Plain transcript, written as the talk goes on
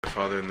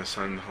Father, and the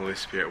Son, and the Holy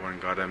Spirit, one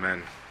God,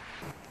 Amen.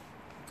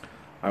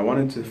 I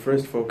wanted to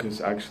first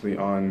focus actually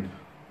on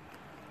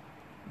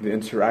the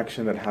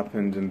interaction that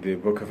happened in the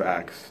book of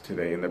Acts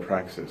today, in the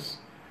praxis.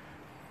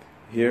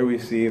 Here we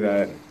see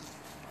that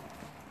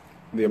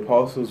the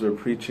apostles were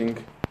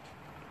preaching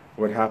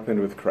what happened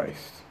with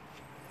Christ.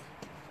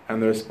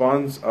 And the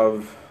response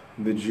of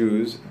the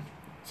Jews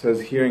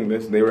says, hearing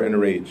this, they were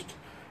enraged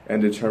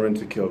and determined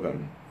to kill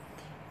them.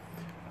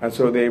 And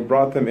so they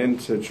brought them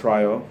into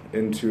trial,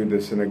 into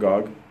the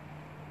synagogue,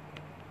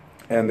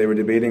 and they were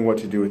debating what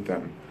to do with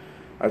them.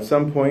 At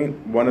some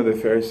point, one of the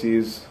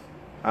Pharisees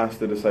asked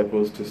the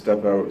disciples to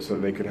step out so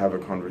they could have a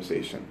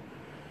conversation.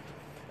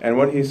 And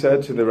what he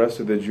said to the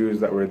rest of the Jews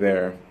that were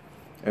there,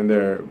 in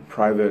their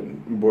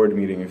private board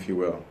meeting, if you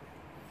will,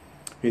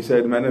 he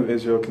said, "Men of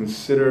Israel,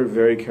 consider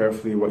very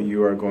carefully what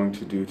you are going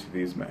to do to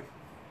these men."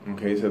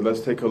 Okay, he said,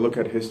 let's take a look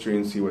at history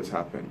and see what's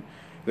happened.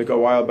 Like a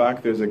while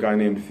back, there's a guy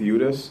named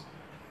Theudas,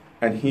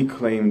 and he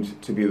claimed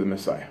to be the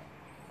Messiah.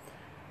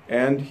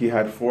 And he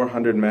had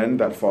 400 men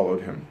that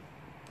followed him.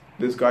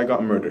 This guy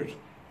got murdered.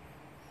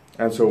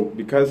 And so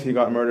because he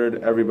got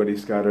murdered, everybody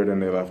scattered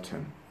and they left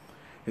him.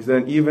 He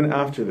said, even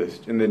after this,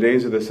 in the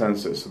days of the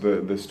census,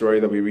 the story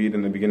that we read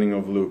in the beginning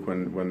of Luke,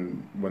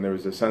 when there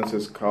was a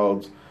census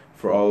called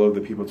for all of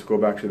the people to go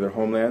back to their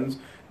homelands,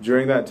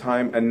 during that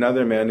time,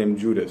 another man named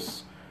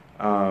Judas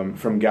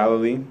from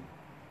Galilee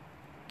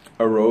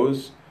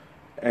arose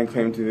and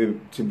claimed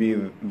to be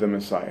the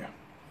Messiah,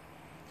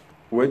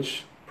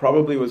 which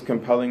probably was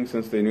compelling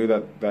since they knew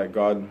that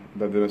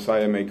the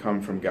Messiah may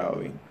come from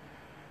Galilee.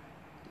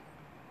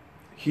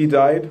 He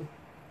died,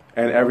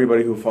 and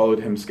everybody who followed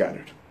him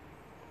scattered.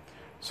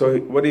 So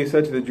what he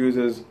said to the Jews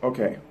is,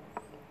 okay,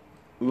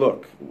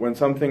 look, when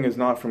something is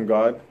not from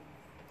God,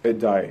 it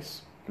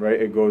dies,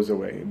 right? It goes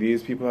away.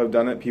 These people have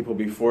done it. People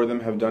before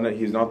them have done it.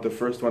 He's not the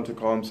first one to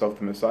call himself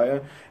the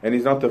Messiah, and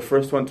he's not the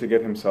first one to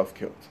get himself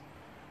killed.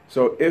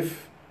 So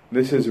if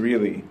this is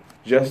really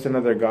just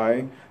another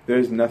guy,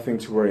 there's nothing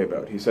to worry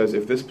about. He says,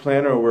 if this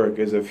plan or work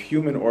is of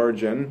human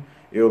origin,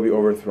 it will be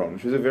overthrown,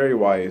 which is a very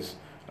wise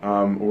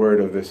word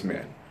of this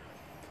man.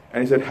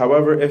 And he said,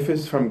 however, if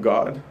it's from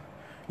God,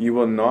 you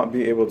will not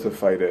be able to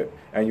fight it,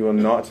 and you will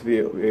not be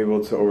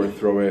able to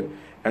overthrow it.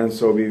 And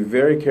so be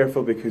very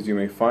careful, because you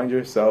may find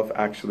yourself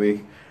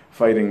actually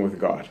fighting with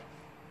God.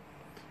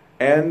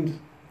 And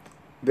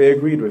they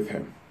agreed with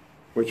him,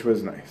 which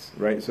was nice,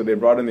 right? So they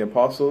brought in the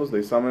apostles,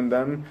 they summoned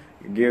them,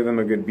 gave them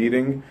a good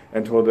beating,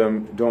 and told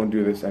them, don't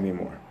do this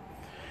anymore.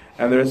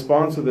 And the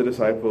response of the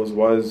disciples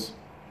was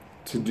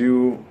to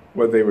do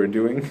what they were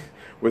doing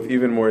with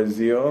even more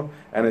zeal.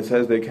 And it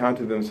says they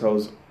counted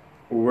themselves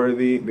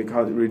worthy,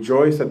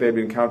 rejoiced that they had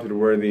been counted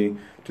worthy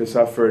to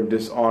suffer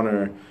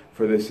dishonor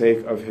for the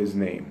sake of his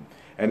name.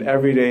 And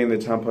every day in the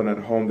temple and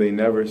at home, they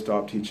never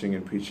stopped teaching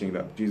and preaching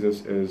that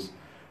Jesus is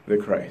the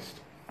Christ.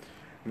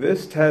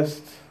 This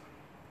test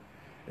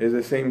is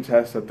the same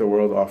test that the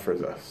world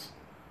offers us,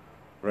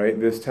 right?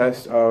 This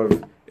test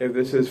of, if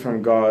this is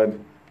from God,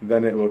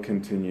 then it will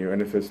continue,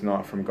 and if it's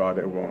not from God,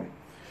 it won't.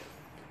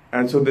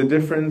 And so the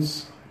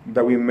difference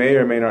that we may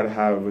or may not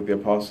have with the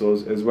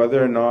apostles is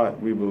whether or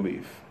not we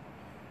believe,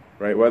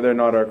 right? Whether or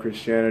not our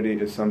Christianity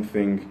is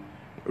something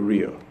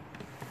real.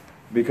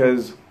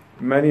 Because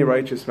many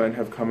righteous men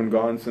have come and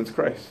gone since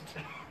Christ,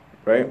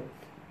 right?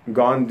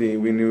 Gandhi,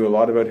 we knew a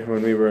lot about him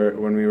when we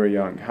were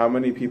young. How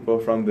many people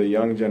from the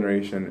young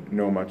generation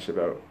know much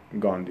about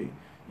Gandhi?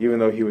 Even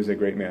though he was a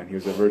great man, he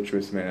was a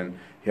virtuous man,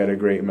 he had a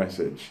great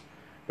message,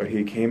 but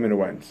he came and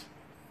went.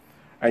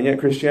 And yet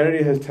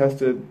Christianity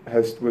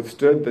has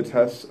withstood the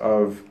test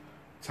of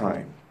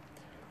time.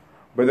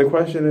 But the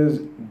question is,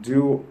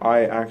 do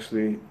I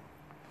actually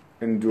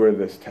endure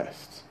this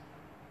test?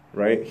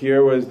 Right?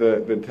 Here was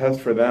the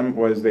test for them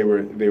was they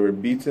were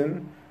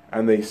beaten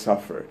and they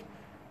suffered.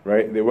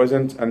 Right? There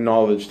wasn't a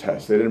knowledge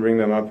test. They didn't bring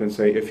them up and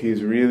say, if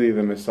he's really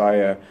the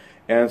Messiah,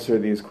 answer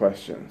these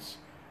questions.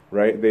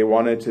 Right? They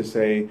wanted to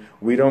say,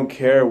 we don't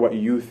care what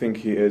you think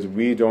he is,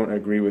 we don't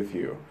agree with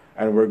you,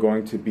 and we're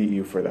going to beat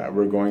you for that.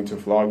 We're going to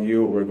flog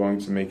you, we're going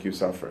to make you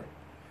suffer.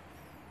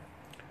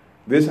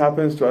 This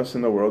happens to us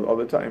in the world all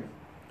the time.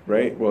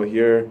 Right? We'll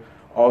hear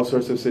all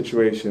sorts of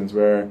situations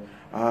where,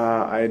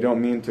 I don't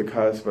mean to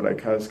cuss, but I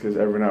cuss because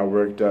everyone at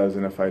work does,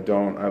 and if I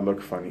don't, I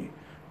look funny.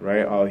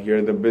 Right? I'll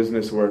hear the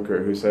business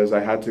worker who says,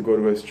 I had to go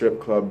to a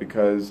strip club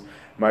because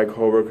my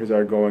coworkers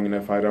are going, and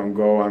if I don't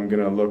go, I'm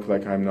going to look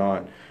like I'm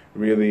not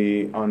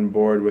really on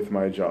board with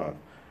my job.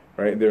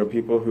 Right? There are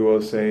people who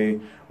will say,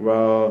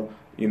 well,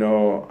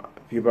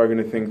 people are going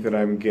to think that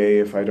I'm gay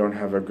if I don't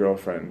have a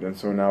girlfriend, and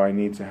so now I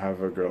need to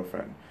have a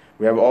girlfriend.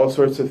 We have all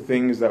sorts of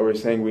things that we're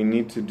saying we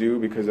need to do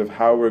because of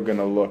how we're going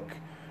to look,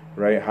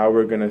 right? How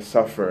we're going to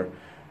suffer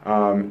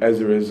as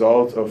a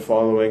result of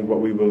following what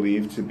we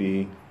believe to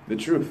be the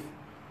truth.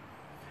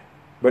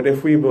 But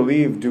if we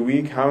believe, do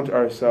we count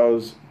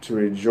ourselves to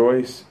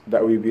rejoice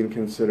that we've been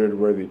considered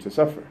worthy to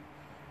suffer?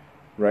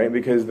 Right?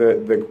 Because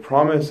the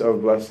promise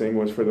of blessing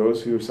was for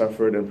those who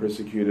suffered and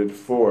persecuted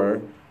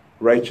for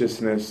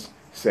righteousness'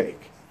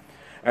 sake.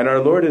 And our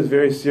Lord is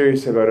very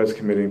serious about us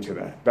committing to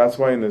that. That's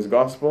why in this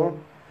gospel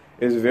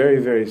is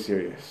very, very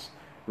serious,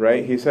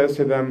 right? He says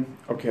to them,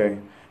 okay,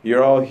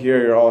 you're all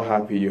here, you're all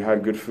happy, you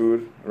had good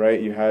food,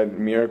 right? You had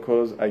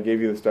miracles, I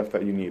gave you the stuff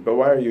that you need. But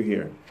why are you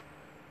here?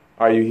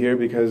 Are you here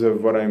because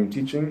of what I'm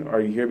teaching?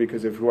 Are you here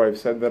because of who I've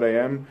said that I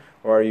am?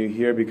 Or are you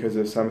here because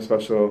of some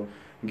special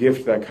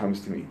gift that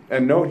comes to me?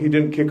 And note, he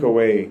didn't kick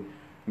away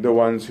the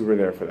ones who were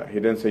there for that. He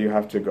didn't say you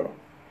have to go.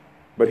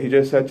 But he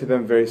just said to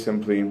them very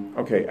simply,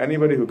 okay,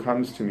 anybody who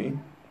comes to me,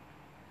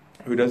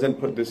 who doesn't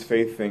put this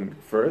faith thing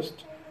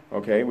first,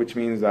 okay, which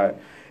means that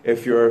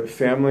if your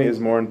family is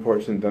more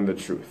important than the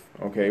truth,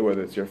 okay,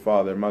 whether it's your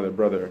father, mother,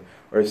 brother,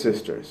 or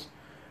sisters,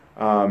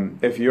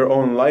 if your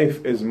own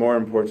life is more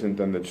important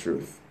than the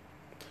truth,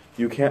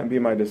 you can't be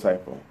my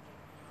disciple.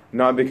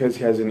 Not because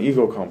he has an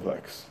ego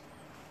complex,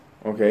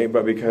 okay,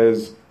 but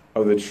because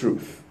of the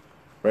truth.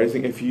 Right? So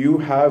if you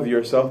have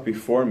yourself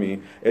before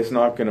me, it's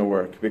not going to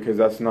work, because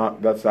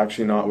that's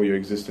actually not what your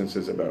existence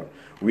is about.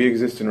 We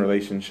exist in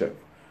relationship,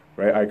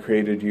 right? I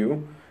created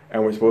you,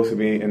 and we're supposed to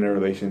be in a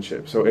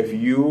relationship. So if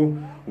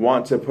you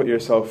want to put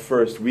yourself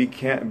first, we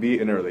can't be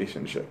in a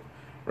relationship,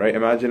 right?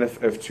 Imagine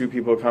if two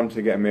people come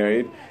to get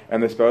married,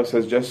 and the spouse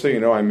says, just so you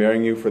know, I'm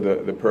marrying you for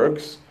the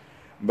perks,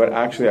 but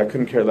actually I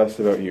couldn't care less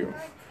about you,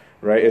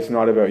 right? It's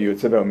not about you,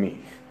 it's about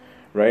me,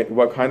 right?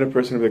 What kind of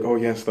person would be like, oh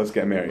yes, let's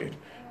get married?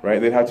 Right?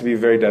 They'd have to be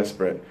very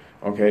desperate,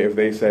 okay, if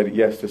they said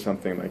yes to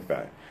something like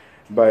that.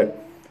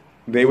 But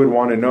they would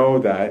want to know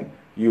that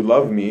you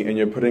love me and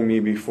you're putting me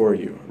before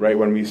you, right?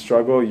 When we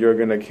struggle, you're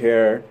going to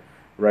care,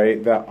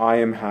 right, that I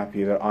am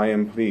happy, that I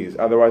am pleased.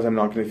 Otherwise, I'm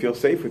not going to feel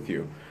safe with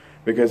you.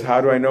 Because how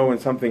do I know when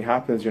something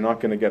happens, you're not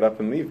going to get up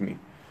and leave me,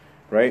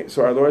 right?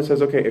 So our Lord says,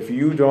 okay, if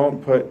you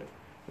don't put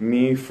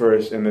me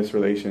first in this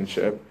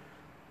relationship,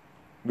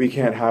 we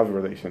can't have a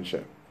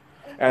relationship.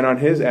 And on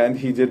his end,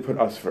 he did put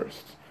us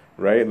first.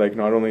 Right? Like,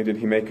 not only did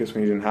he make us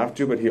when he didn't have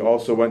to, but he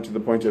also went to the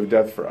point of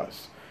death for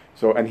us.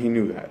 So, and he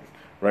knew that.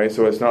 Right?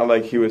 So it's not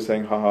like he was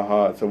saying, ha ha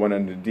ha, it's a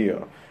one-ended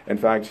deal. In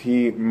fact,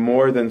 he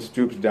more than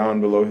stooped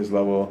down below his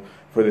level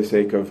for the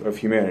sake of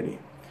humanity.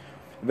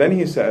 Then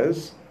he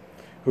says,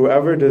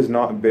 whoever does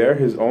not bear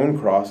his own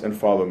cross and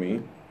follow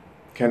me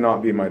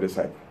cannot be my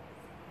disciple.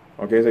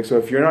 Okay? It's like, so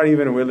if you're not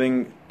even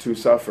willing to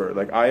suffer,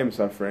 like I am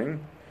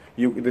suffering,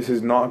 this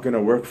is not going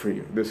to work for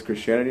you. This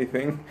Christianity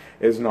thing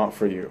is not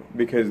for you.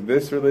 Because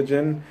this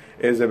religion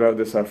is about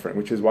the suffering,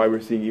 which is why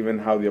we're seeing even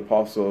how the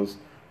apostles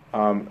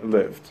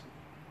lived.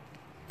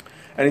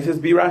 And he says,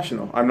 be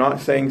rational. I'm not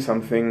saying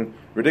something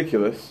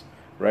ridiculous,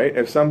 right?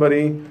 If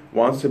somebody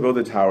wants to build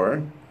a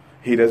tower,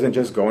 he doesn't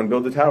just go and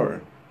build a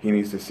tower. He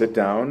needs to sit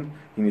down,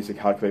 he needs to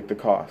calculate the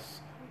costs,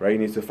 right? He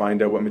needs to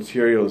find out what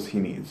materials he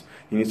needs.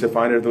 He needs to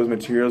find out if those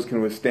materials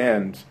can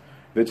withstand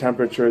the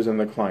temperatures and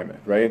the climate,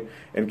 right?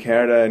 In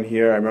Canada and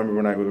here, I remember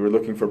when we were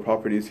looking for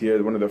properties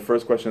here, one of the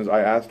first questions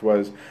I asked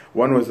was,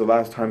 when was the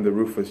last time the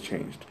roof was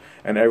changed?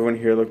 And everyone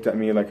here looked at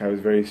me like I was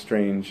very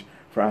strange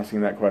for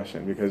asking that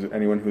question, because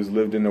anyone who's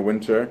lived in the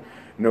winter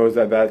knows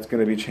that that's going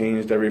to be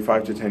changed every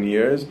 5 to 10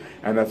 years,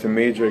 and that's a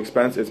major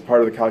expense. It's part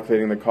of the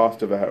calculating the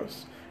cost of a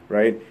house,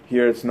 right?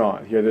 Here it's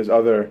not. Here there's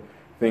other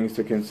things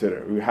to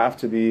consider. We have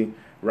to be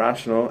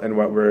rational in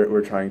what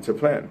we're trying to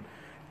plan.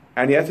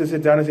 And he has to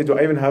sit down and say, do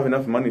I even have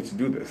enough money to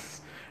do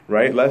this?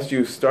 Right? Lest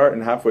you start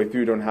and halfway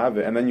through you don't have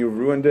it, and then you've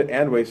ruined it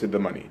and wasted the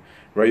money.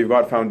 Right? You've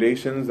got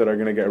foundations that are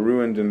going to get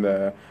ruined in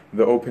the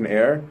open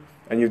air,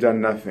 and you've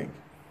done nothing.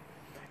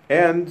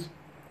 And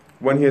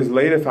when he has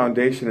laid a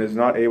foundation and is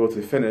not able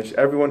to finish,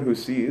 everyone who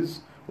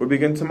sees would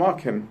begin to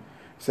mock him,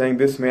 saying,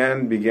 this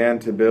man began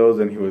to build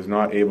and he was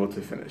not able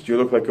to finish. You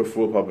look like a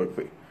fool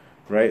publicly.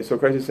 Right? So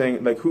Christ is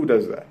saying, like, who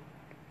does that?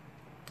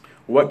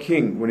 What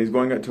king, when he's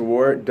going out to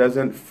war,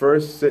 doesn't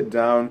first sit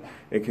down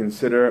and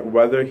consider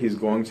whether he's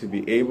going to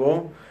be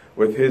able,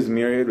 with his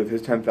myriad, with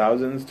his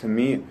 10,000s, to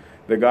meet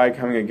the guy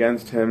coming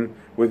against him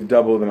with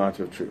double the amount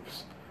of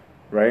troops?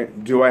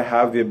 Right? Do I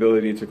have the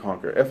ability to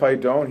conquer? If I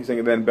don't, he's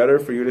saying, then better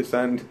for you to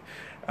send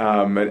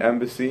an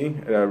embassy,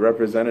 a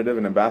representative,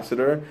 an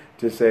ambassador,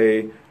 to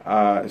say,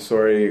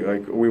 sorry,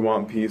 like, we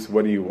want peace,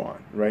 what do you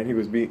want? Right? He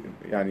goes,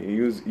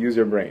 use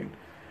your brain.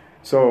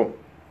 So,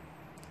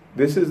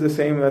 this is the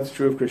same that's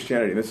true of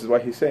Christianity. This is why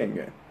he's saying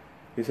it.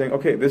 He's saying,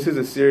 okay, this is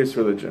a serious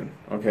religion,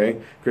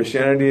 okay?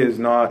 Christianity is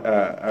not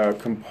a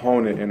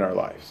component in our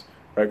lives,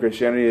 right?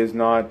 Christianity is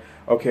not,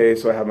 okay,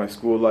 so I have my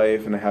school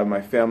life, and I have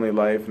my family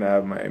life, and I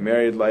have my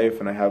married life,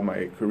 and I have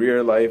my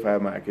career life, I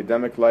have my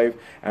academic life,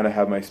 and I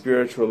have my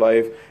spiritual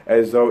life,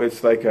 as though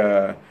it's like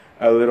a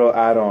little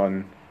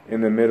add-on in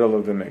the middle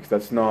of the mix.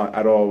 That's not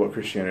at all what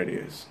Christianity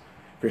is.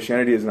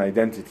 Christianity is an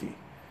identity,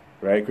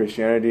 right?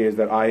 Christianity is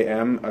that I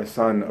am a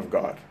son of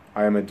God.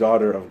 I am a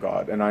daughter of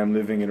God, and I am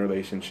living in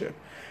relationship.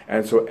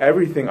 And so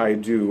everything I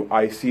do,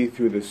 I see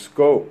through the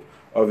scope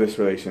of this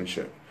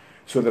relationship.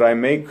 So that I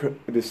make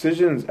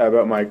decisions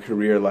about my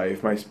career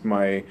life,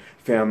 my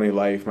family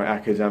life, my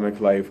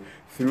academic life,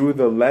 through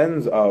the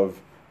lens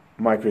of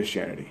my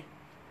Christianity.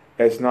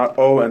 It's not,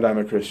 oh, and I'm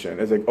a Christian.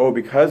 It's like, oh,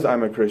 because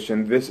I'm a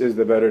Christian, this is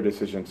the better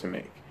decision to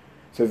make.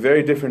 It's a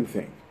very different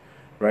thing.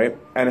 right?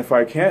 And if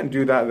I can't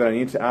do that, then I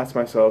need to ask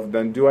myself,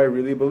 then do I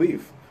really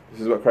believe?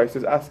 This is what Christ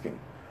is asking.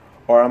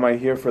 Or am I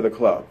here for the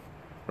club,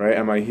 right?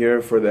 Am I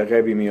here for the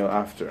Rebbe meal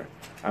after?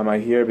 Am I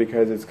here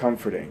because it's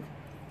comforting?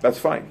 That's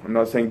fine. I'm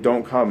not saying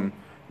don't come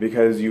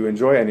because you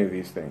enjoy any of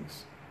these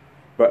things.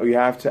 But we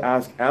have to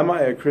ask, am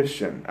I a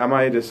Christian? Am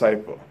I a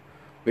disciple?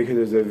 Because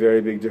there's a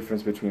very big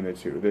difference between the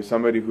two. There's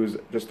somebody who's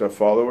just a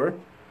follower,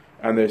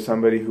 and there's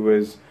somebody who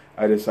is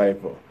a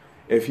disciple.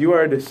 If you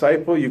are a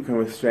disciple, you can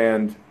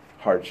withstand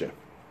hardship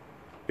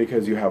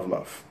because you have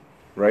love,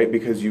 right?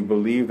 Because you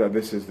believe that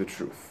this is the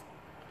truth.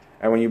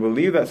 And when you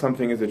believe that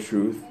something is the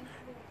truth,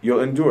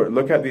 you'll endure.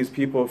 Look at these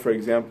people, for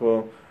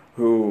example,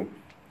 who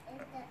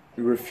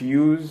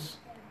refuse,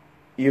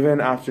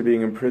 even after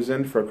being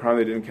imprisoned for a crime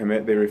they didn't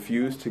commit, they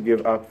refuse to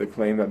give up the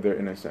claim that they're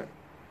innocent.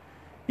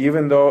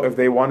 Even though if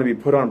they want to be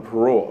put on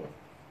parole,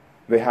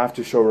 they have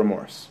to show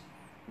remorse,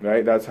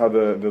 right? That's how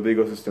the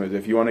legal system is.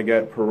 If you want to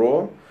get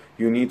parole,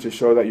 you need to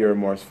show that you're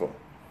remorseful.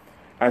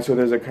 And so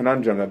there's a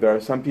conundrum that there are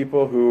some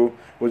people who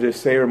will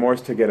just say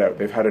remorse to get out.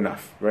 They've had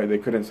enough, right? They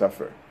couldn't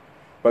suffer.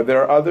 But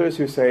there are others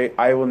who say,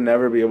 I will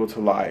never be able to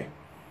lie.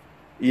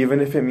 Even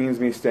if it means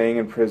me staying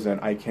in prison,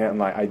 I can't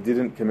lie. I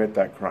didn't commit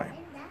that crime.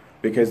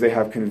 Because they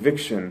have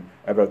conviction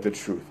about the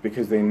truth.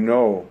 Because they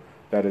know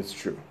that it's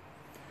true.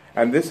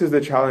 And this is the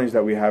challenge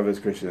that we have as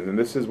Christians. And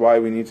this is why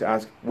we need to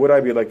ask, would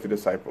I be like the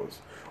disciples?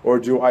 Or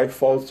do I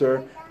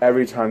falter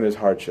every time there's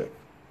hardship?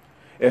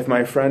 If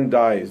my friend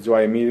dies, do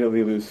I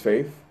immediately lose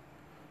faith?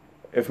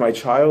 If my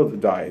child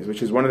dies,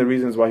 which is one of the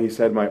reasons why he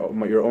said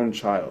your own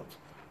child,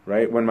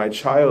 right? When my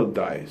child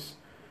dies,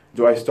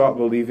 do I stop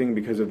believing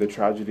because of the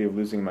tragedy of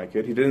losing my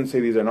kid? He didn't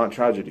say these are not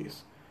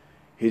tragedies.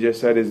 He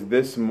just said, is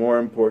this more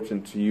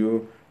important to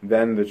you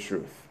than the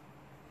truth?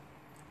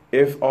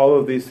 If all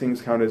of these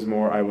things count as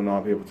more, I will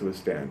not be able to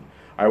withstand.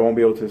 I won't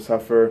be able to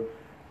suffer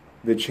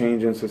the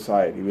change in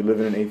society. We live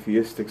in an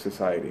atheistic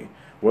society.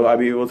 Will I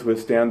be able to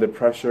withstand the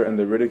pressure and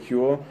the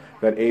ridicule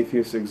that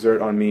atheists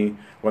exert on me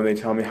when they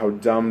tell me how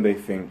dumb they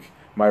think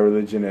my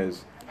religion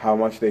is, how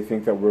much they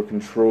think that we're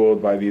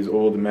controlled by these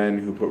old men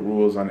who put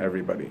rules on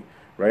everybody,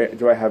 right?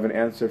 Do I have an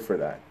answer for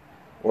that?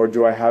 Or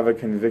do I have a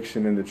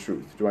conviction in the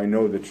truth? Do I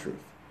know the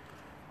truth?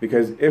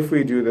 Because if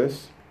we do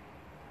this,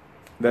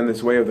 then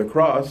this way of the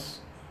cross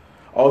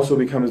also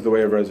becomes the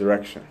way of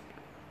resurrection,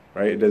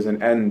 right? It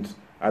doesn't end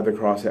at the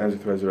cross, it ends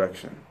with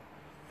resurrection.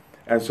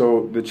 And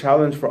so the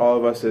challenge for all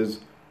of us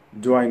is,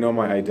 do I know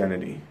my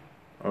identity?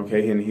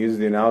 Okay, and he uses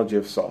the analogy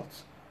of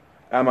salt.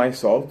 Am I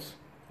salt?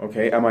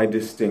 Okay, am I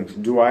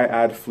distinct? Do I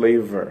add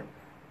flavor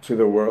to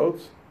the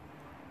world?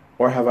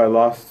 Or have I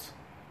lost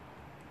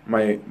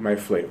my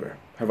flavor?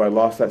 Have I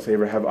lost that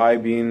savor? Have I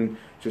been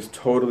just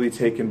totally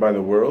taken by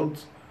the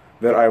world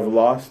that I've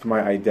lost my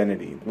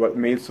identity? What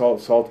made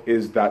salt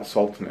is that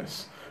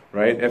saltness,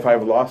 right? If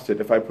I've lost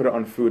it, if I put it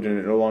on food and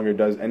it no longer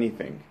does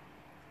anything,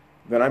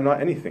 then I'm not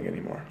anything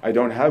anymore. I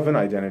don't have an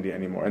identity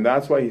anymore. And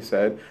that's why he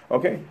said,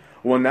 okay,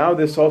 well now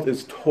this salt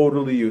is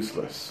totally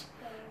useless,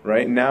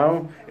 right?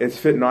 Now it's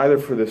fit neither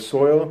for the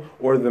soil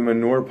or the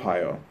manure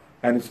pile,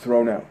 and it's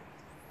thrown out,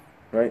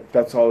 right?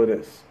 That's all it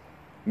is.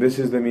 This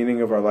is the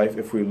meaning of our life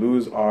if we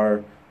lose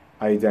our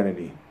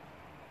identity.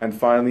 And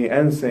finally,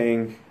 ends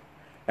saying,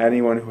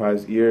 anyone who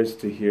has ears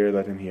to hear,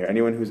 let him hear.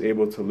 Anyone who's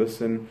able to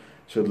listen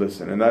should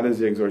listen. And that is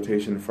the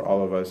exhortation for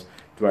all of us.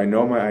 Do I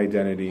know my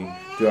identity?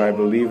 Do I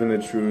believe in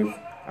the truth?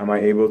 Am I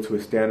able to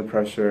withstand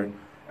pressure?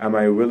 Am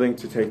I willing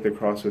to take the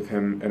cross with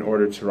him in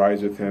order to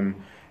rise with him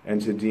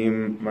and to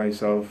deem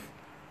myself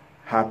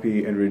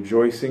happy and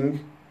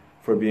rejoicing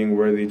for being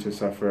worthy to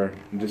suffer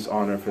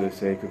dishonor for the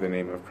sake of the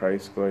name of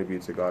Christ? Glory be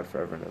to God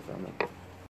forever and ever. Amen.